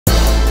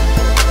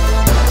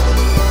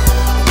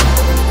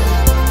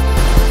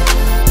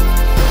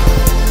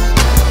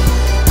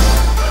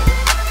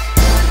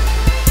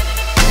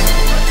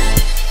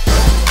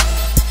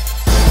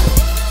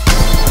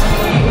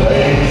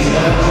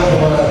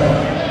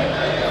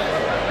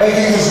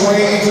Making his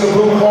way into the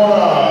blue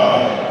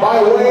corner,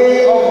 by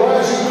way of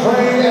Rising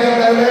Crane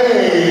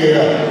MMA,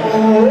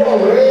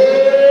 Rory.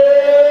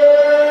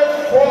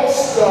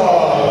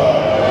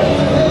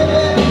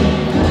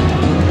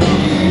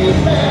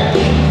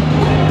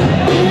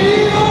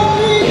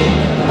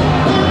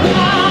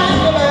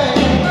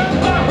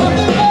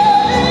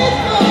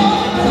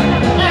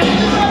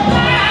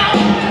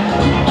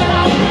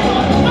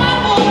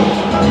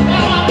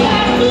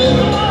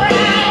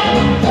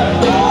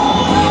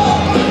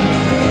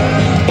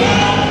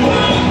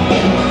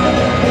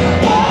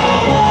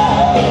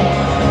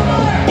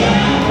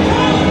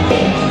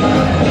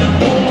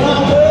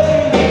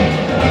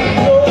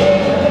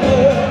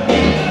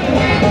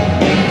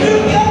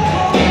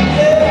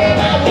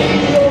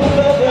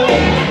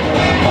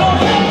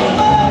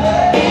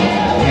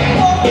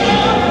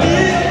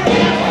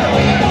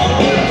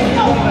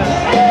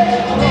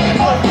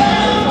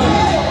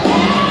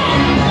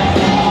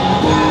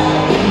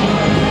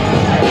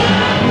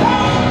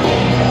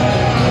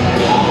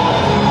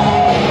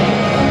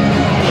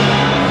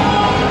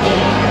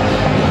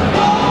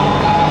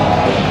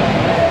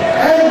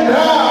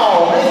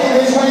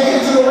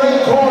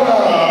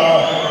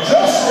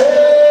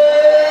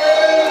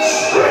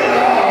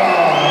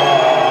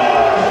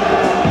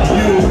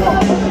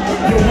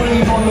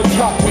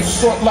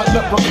 Like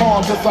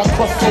leprechauns as I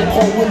crush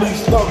so-called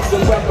willies, thugs,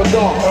 and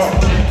rapadons.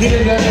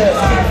 Get in that ass,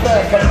 get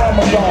fast like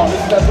Ramadan.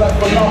 It's that rap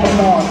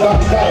phenomenon. Got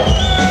it.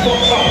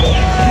 Fuck chopper.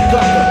 You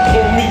got it.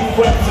 Call me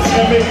Francis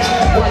MH.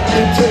 White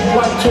intake,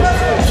 white toast,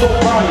 so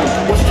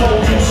Ryan. What's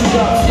told you, she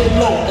got stay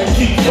low and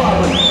keep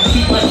firing.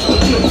 Keep extra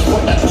clips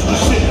for extra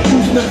shit.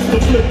 Who's next to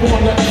flip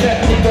on that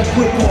cat with that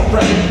grip on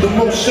rap? The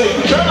most shake.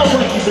 Turn on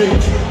Ricky, baby.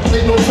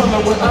 Ain't no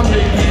telling when I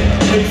make it.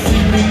 They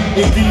see me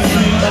in DC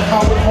and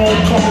how it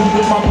homecoming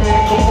with my man.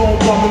 Come home,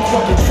 coming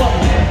fucking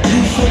something.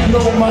 You should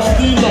know my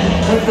stilo.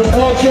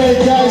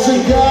 Okay, guys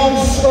and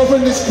girls, over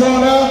in this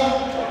corner,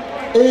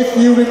 if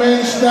you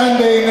remain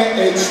standing,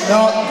 it's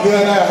not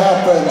gonna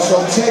happen. So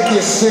take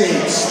your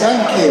seats.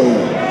 Thank you.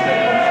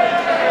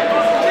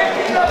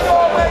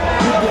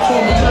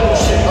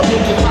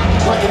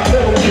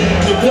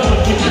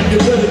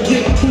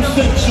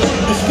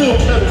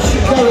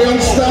 Carry on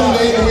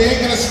standing, we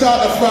ain't gonna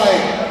start the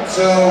fight.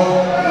 So,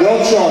 your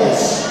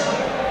choice.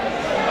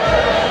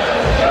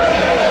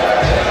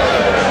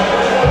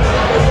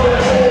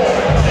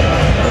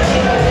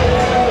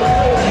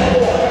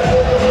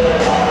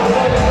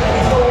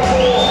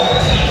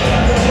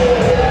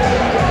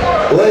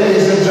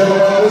 Ladies and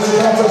gentlemen, this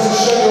contest is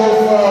scheduled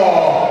for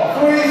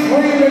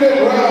 3-minute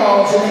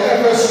rounds in the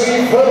FSC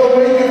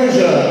featherweight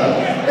division.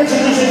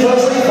 Introducing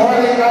firstly,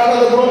 fighting out of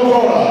the blue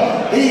corner,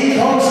 he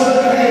comes to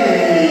the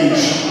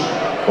cage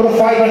with a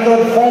fight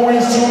record, 4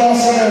 wins, 2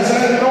 losses,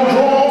 and no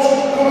draws.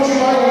 Coming to you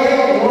by way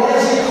of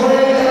Rising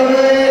Crane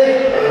MMA,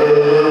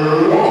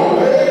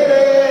 Rory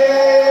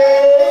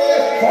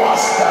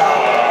FightStar.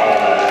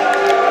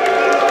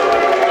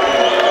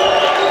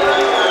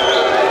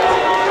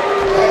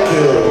 Thank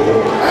you.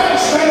 And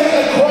standing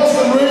across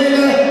the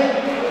ring,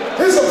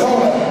 his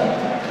opponent.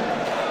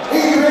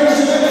 He brings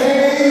to the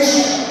cage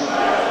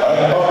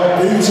an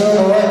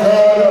unbeaten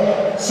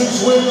record,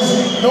 6 wins,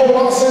 no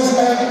losses,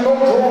 and no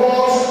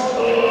draws.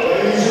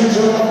 Ladies and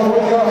gentlemen,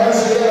 put your hands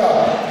together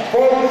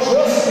for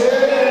Justin.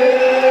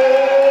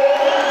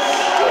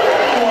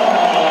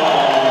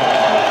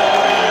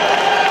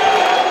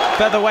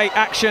 Featherweight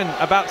action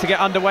about to get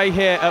underway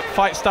here at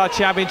FightStar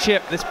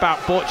Championship. This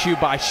bout brought to you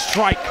by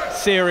Strike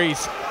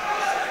Series.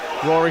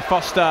 Rory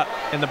Foster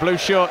in the blue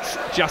shorts,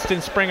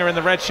 Justin Springer in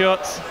the red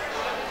shorts.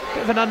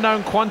 Bit of an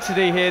unknown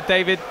quantity here,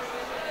 David.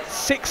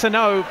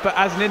 6-0, but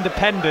as an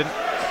independent.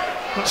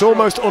 It's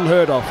almost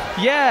unheard of.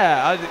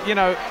 Yeah, you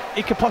know,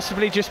 he could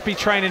possibly just be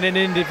training in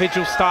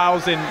individual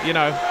styles in, you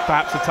know,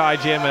 perhaps a Thai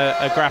gym,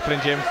 a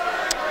grappling gym.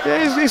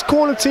 Yeah, his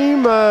corner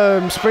team,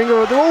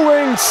 Springer, they're all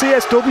wearing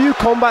CSW,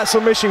 Combat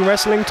Submission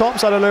Wrestling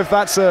tops. I don't know if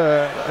that's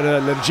a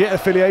legit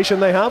affiliation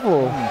they have,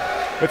 or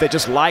if they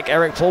just like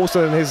Eric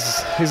Paulson and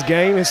his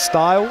game, his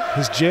style,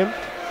 his gym.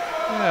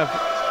 Yeah,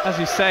 as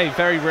you say,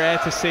 very rare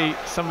to see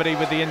somebody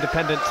with the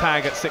independent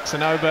tag at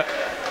 6-0, but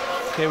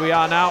here we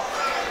are now.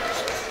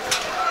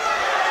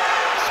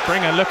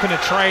 Springer looking to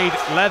trade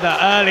leather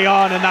early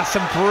on, and that's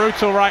some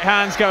brutal right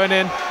hands going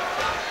in.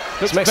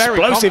 Looks some very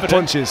explosive confident.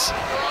 punches.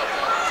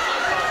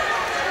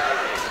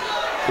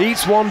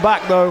 Eats one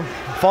back though.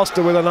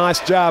 Foster with a nice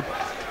jab.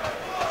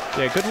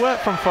 Yeah, good work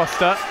from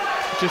Foster.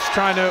 Just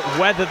trying to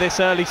weather this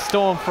early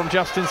storm from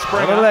Justin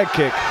Springer. And a leg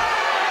kick.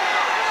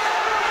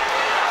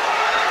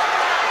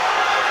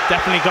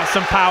 Definitely got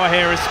some power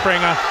here as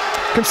Springer.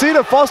 Can see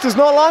that Foster's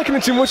not liking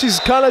it too much. He's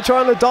kind of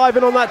trying to dive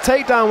in on that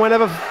takedown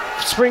whenever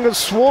Springer's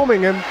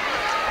swarming him.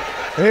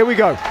 And here we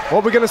go.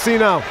 What we're going to see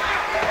now.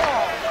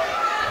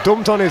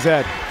 Dumped on his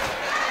head.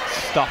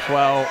 Stuff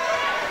well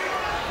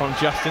from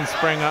Justin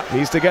Springer.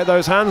 Needs to get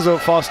those hands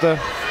up, Foster.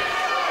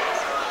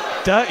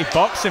 Dirty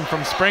boxing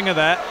from Springer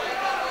there.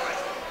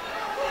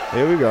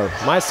 Here we go.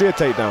 Might see a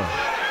takedown.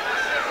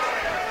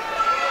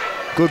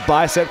 Good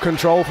bicep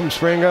control from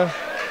Springer.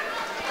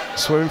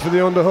 Swimming for the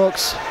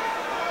underhooks.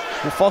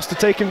 Will Foster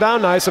take him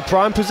down now? It's a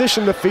prime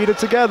position. The feet are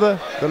together.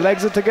 The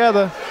legs are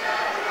together.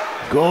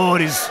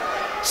 Good. He's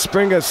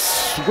Springer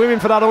swimming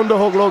for that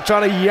underhook look,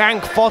 trying to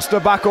yank Foster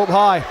back up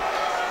high.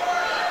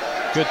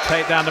 Good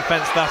takedown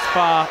defense thus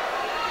far.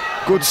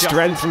 Good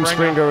strength from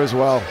Springer as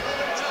well.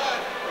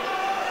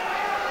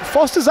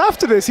 Foster's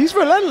after this. He's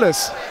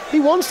relentless. He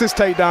wants this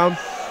takedown.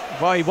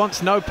 Well, he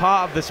wants no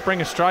part of the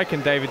Springer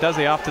striking, David, does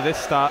he, after this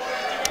start?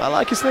 I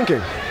like his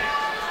thinking.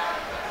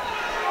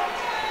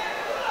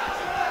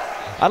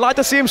 I'd like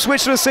to see him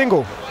switch to a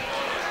single.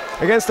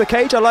 Against the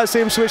cage, I'd like to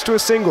see him switch to a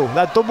single.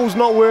 That double's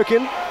not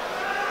working.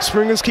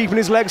 Springer's keeping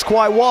his legs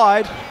quite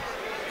wide.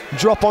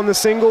 Drop on the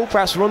single,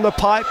 perhaps run the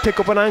pipe, pick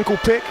up an ankle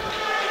pick.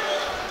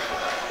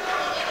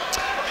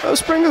 Oh,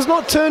 Springer's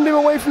not turned him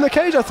away from the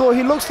cage. I thought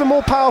he looks the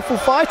more powerful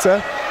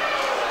fighter.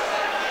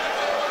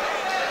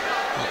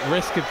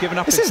 Risk of giving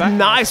up This his is back,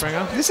 nice.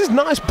 Springer. This is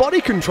nice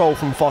body control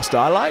from Foster.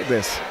 I like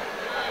this.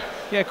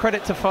 Yeah,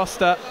 credit to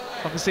Foster.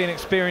 Obviously an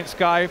experienced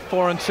guy,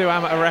 4-2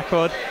 amateur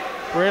record.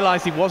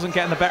 Realised he wasn't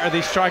getting the better of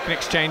these striking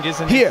exchanges.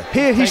 And Here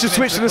he should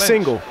switch to the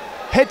single.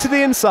 Head to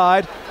the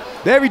inside.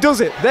 There he does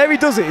it. There he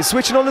does it. He's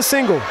switching on the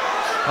single.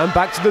 And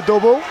back to the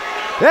double.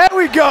 There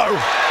we go.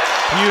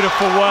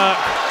 Beautiful work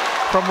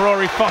from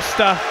Rory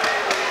Foster.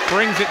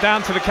 Brings it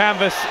down to the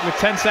canvas with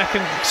 10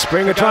 seconds.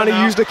 Springer trying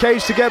to use the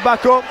cage to get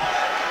back up.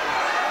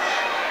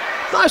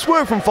 Nice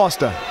work from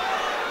Foster.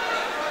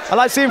 I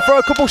like to see him throw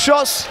a couple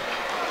shots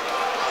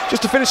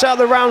just to finish out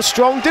the round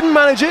strong. Didn't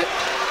manage it.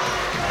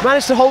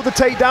 Managed to hold the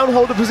takedown,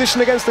 hold the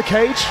position against the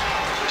cage.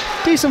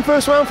 Decent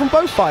first round from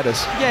both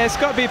fighters. Yeah, it's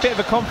got to be a bit of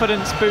a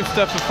confidence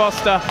booster for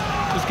Foster.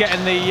 Was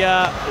getting the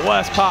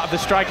worst part of the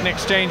striking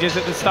exchanges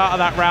at the start of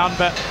that round,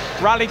 but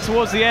rallied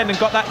towards the end and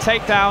got that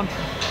takedown.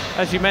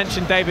 As you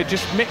mentioned, David,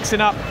 just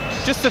mixing up,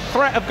 just the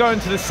threat of going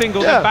to the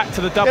single, then back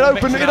to the double.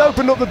 It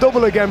opened up the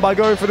double again by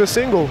going for the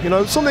single. You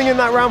know, something in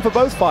that round for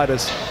both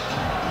fighters.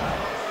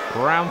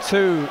 Round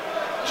two,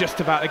 just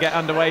about to get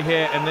underway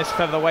here in this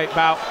featherweight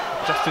bout.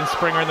 Justin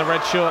Springer in the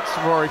red shorts,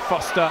 Rory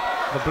Foster,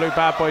 the blue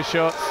bad boy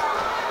shorts.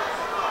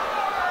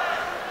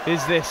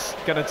 Is this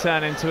going to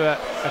turn into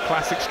a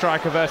classic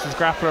striker versus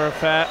grappler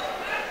affair?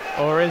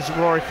 Or is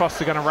Rory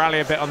Foster going to rally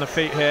a bit on the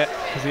feet here?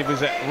 Because he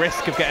was at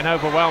risk of getting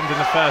overwhelmed in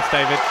the first,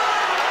 David.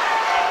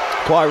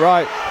 Quite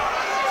right.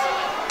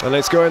 And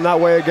it's going that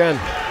way again.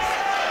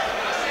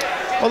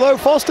 Although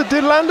Foster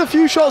did land a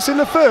few shots in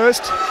the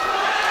first,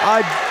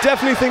 I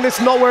definitely think this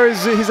is not where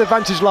his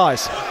advantage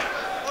lies.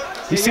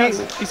 He's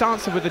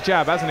answered with the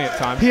jab, hasn't he, at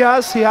times? He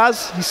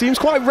has. He seems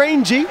quite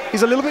rangy.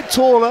 He's a little bit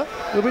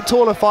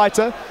taller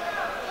fighter.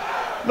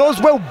 Not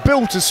as well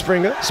built as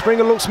Springer.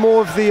 Springer looks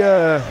more of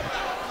the,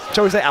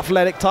 shall we say,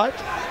 athletic type.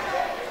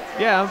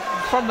 Yeah,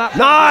 from that.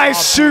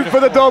 Nice shoot for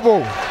the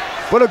double.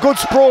 But a good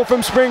sprawl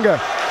from Springer.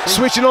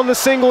 Switching on the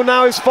single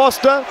now is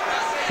Foster.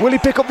 Will he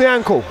pick up the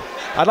ankle?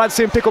 I'd like to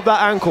see him pick up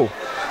that ankle.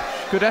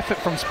 Good effort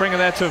from Springer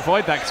there to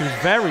avoid that, because he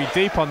was very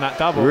deep on that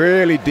double.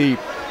 Really deep.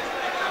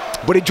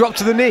 But he dropped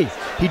to the knee.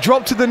 He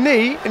dropped to the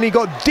knee and he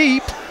got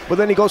deep, but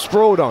then he got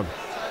sprawled on.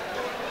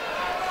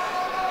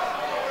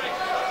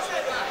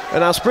 And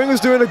now Springer's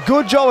doing a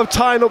good job of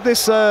tying up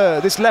this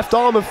left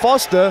arm of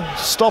Foster,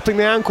 stopping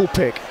the ankle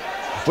pick.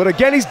 But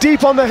again, he's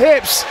deep on the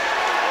hips.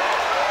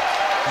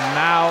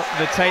 Now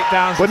the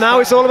takedowns. But now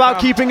it's all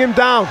about keeping him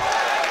down.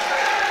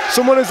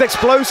 Someone as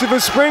explosive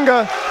as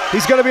Springer,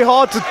 he's going to be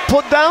hard to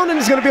put down and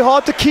he's going to be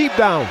hard to keep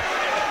down.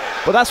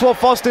 But that's what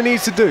Foster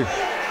needs to do.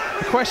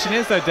 The question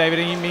is, though, David,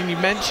 and you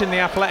mentioned the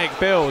athletic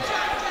build.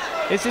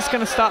 Is this going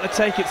to start to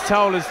take its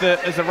toll as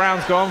the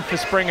rounds go on for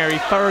Springer? He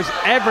throws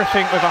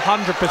everything with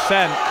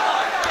 100%.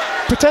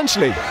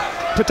 Potentially.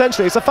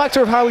 It's a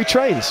factor of how he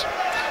trains.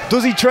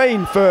 Does he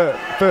train for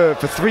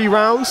 3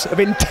 rounds of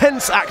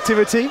intense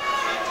activity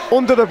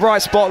under the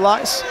bright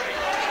spotlights?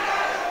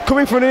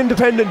 Coming from an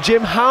independent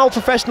gym, how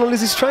professional is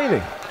his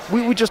training?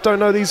 We just don't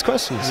know these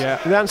questions. Yeah.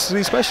 The answer to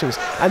these questions.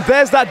 And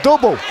there's that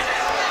double.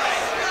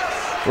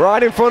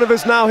 Right in front of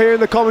us now here in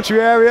the commentary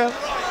area.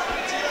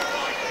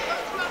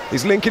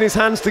 He's linking his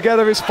hands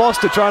together as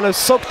Foster, trying to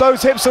suck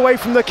those hips away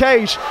from the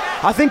cage.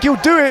 I think he'll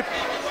do it,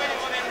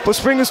 but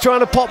Springer's trying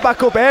to pop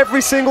back up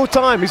every single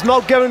time. He's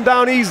not going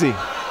down easy.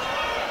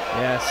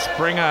 Yeah,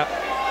 Springer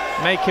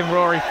making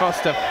Rory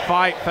Foster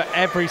fight for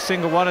every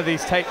single one of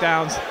these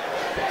takedowns.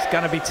 It's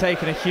going to be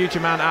taking a huge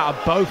amount out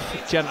of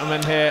both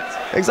gentlemen here.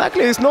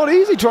 Exactly, it's not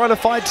easy trying to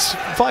fight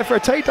for a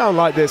takedown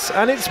like this,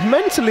 and it's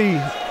mentally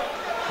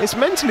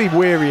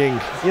wearying.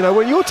 You know,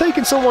 when you're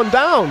taking someone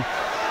down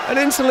and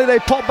instantly they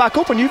pop back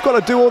up and you've got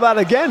to do all that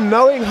again,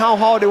 knowing how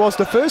hard it was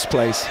the first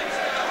place.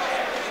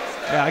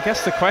 Yeah, I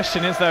guess the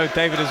question is, though,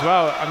 David, as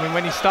well, I mean,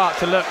 when you start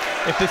to look,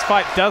 if this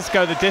fight does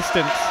go the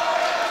distance,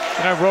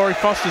 you know, Rory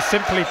Foster's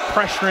simply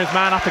pressuring his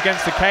man up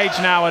against the cage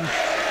now, and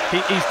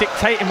he's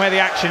dictating where the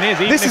action is.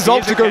 This is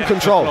octagon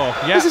control.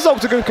 Yeah. This is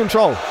octagon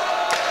control.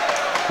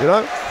 You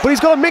know, but he's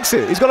got to mix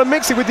it. He's got to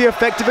mix it with the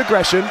effective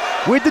aggression,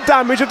 with the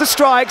damage of the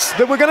strikes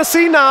that we're going to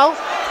see now.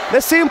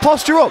 Let's see him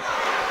posture up.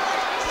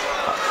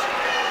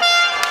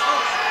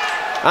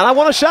 And I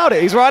want to shout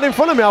it. He's right in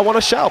front of me. I want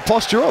to shout.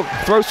 Posture up.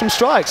 Throw some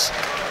strikes.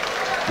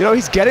 You know,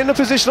 he's getting the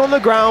position on the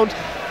ground.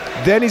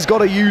 Then he's got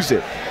to use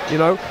it. You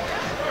know,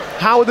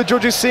 how are the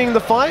judges seeing the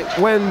fight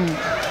when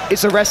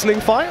it's a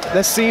wrestling fight?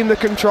 They're seeing the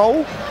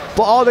control.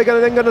 But are they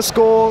then going to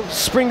score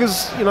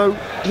Springer's, you know,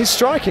 his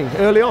striking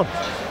early on?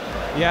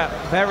 Yeah,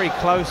 very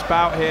close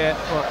bout here.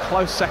 Well,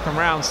 close second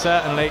round,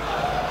 certainly.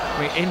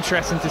 I mean,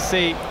 interesting to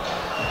see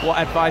what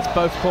advice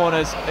both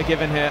corners are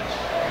given here.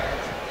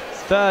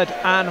 Third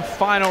and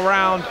final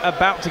round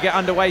about to get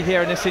underway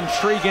here in this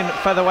intriguing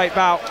featherweight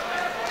bout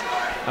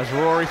as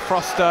Rory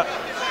Foster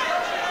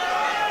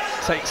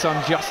takes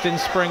on Justin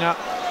Springer.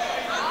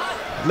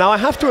 Now I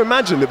have to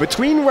imagine that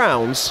between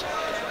rounds,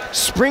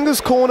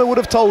 Springer's corner would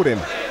have told him,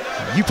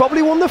 you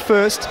probably won the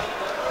first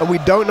and we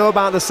don't know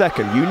about the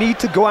second. You need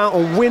to go out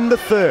and win the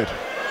third.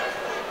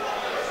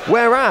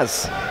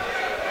 Whereas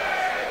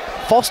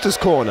Foster's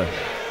corner,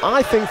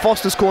 I think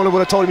Foster's corner would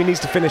have told him he needs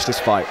to finish this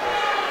fight.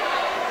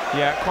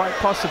 Yeah, quite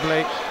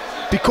possibly.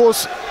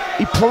 Because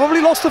he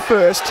probably lost the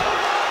first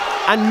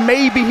and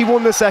maybe he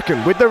won the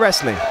second with the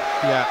wrestling.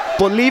 Yeah.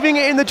 But leaving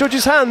it in the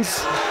judges'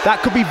 hands,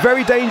 that could be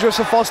very dangerous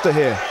for Foster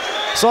here.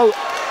 So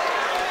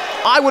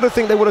I would have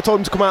think they would have told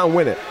him to come out and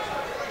win it.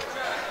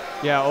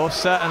 Yeah, or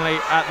certainly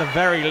at the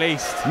very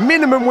least.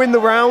 Minimum win the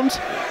round,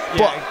 Yeah,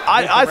 but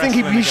I think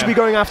he should be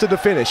going after the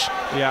finish.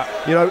 Yeah.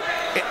 You know,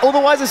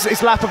 otherwise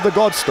it's lap of the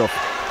god stuff.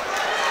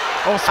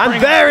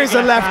 And there is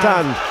a left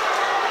hand.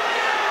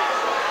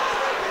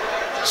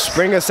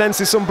 Springer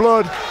senses some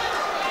blood.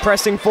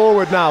 Pressing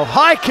forward now.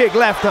 High kick,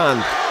 left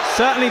hand.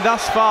 Certainly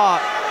thus far,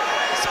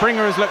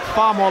 Springer has looked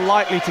far more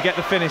likely to get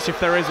the finish if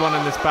there is one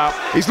in this bout.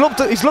 He's looked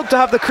to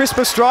have the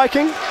crisper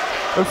striking,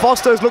 and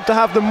Foster has looked to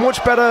have the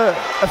much better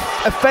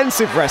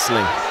offensive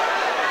wrestling.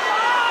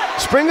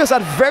 Springer's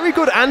had very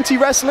good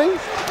anti-wrestling.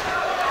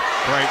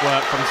 Great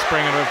work from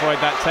Springer to avoid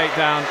that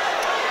takedown.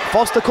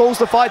 Foster calls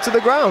the fight to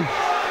the ground.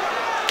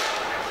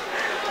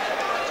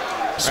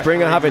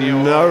 Springer having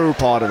no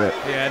part of it.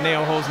 Yeah,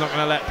 Neil Hall's not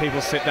going to let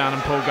people sit down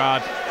and pull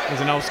guard.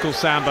 He's an old school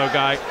Sambo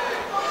guy.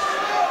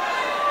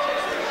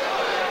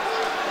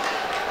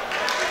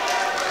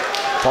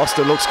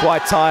 Foster looks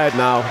quite tired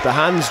now. The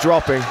hand's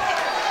dropping.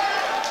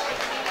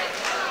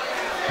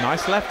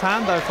 Nice left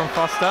hand though from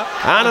Foster.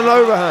 And an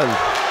overhand.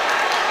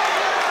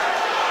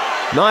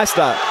 Nice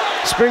that.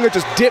 Springer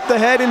just dipped the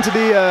head into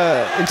the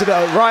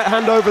right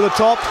hand over the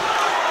top.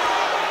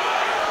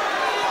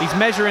 He's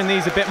measuring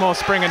these a bit more,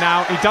 Springer,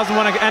 now. He doesn't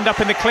want to end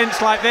up in the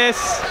clinch like this.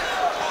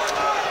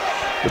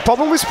 The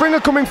problem with Springer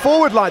coming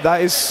forward like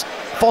that is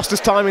Foster's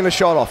timing the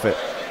shot off it.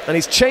 And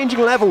he's changing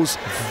levels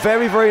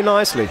very, very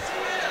nicely.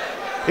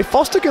 If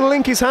Foster can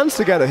link his hands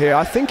together here,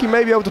 I think he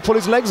may be able to pull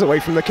his legs away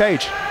from the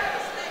cage.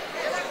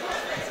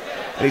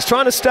 And he's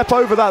trying to step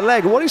over that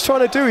leg. And what he's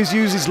trying to do is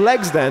use his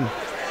legs then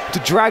to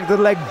drag the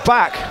leg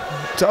back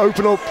to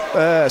open up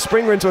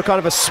Springer into a kind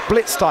of a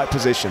splits type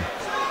position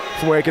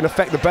from where he can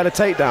affect the better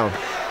takedown.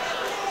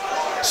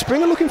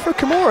 Springer looking for a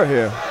Kimura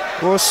here,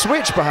 or a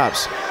switch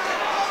perhaps.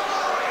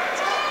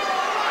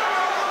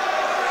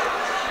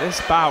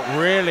 This bout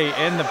really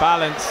in the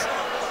balance.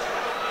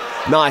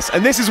 Nice,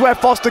 and this is where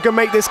Foster can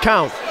make this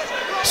count.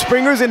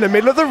 Springer's in the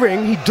middle of the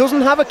ring. He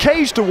doesn't have a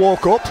cage to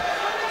walk up.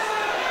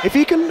 If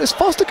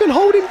Foster can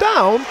hold him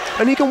down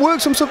and he can work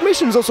some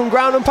submissions or some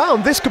ground and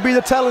pound, this could be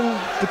the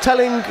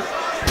telling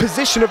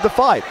position of the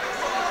fight.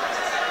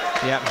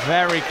 Yeah,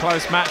 very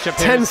close matchup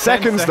here. 10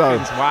 seconds though.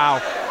 Wow,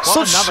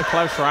 what another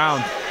close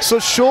round.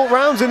 Such short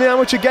rounds in the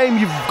amateur game,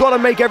 you've got to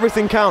make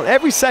everything count.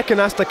 Every second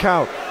has to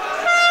count.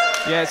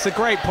 Yeah, it's a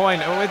great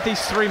point. With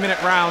these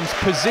 3-minute rounds,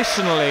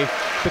 positionally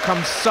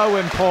becomes so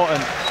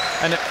important.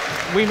 And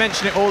we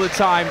mention it all the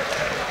time.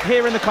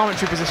 Here in the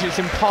commentary position, it's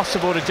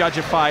impossible to judge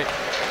a fight.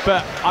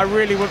 But I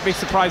really wouldn't be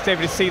surprised,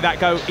 David, to see that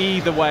go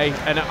either way.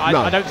 And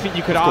I don't think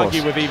you could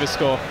argue with either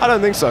score. I don't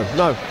think so,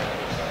 no.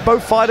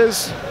 Both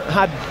fighters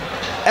had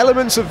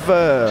elements of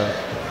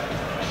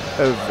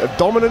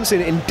dominance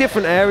in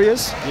different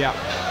areas. Yeah.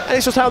 And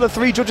it's just how the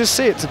three judges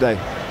see it today.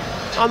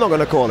 I'm not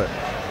going to call it.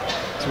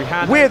 So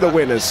we're the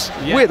winners.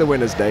 Yeah. We're the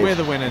winners, Dave. We're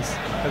the winners.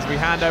 As we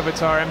hand over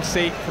to our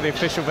MC for the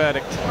official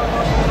verdict.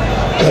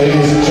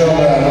 Ladies and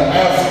gentlemen,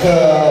 after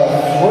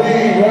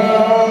 3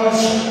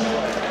 rounds,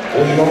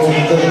 we go to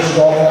the judges'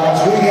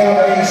 scorecards. We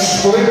have a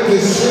split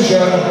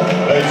decision.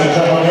 Ladies and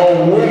gentlemen.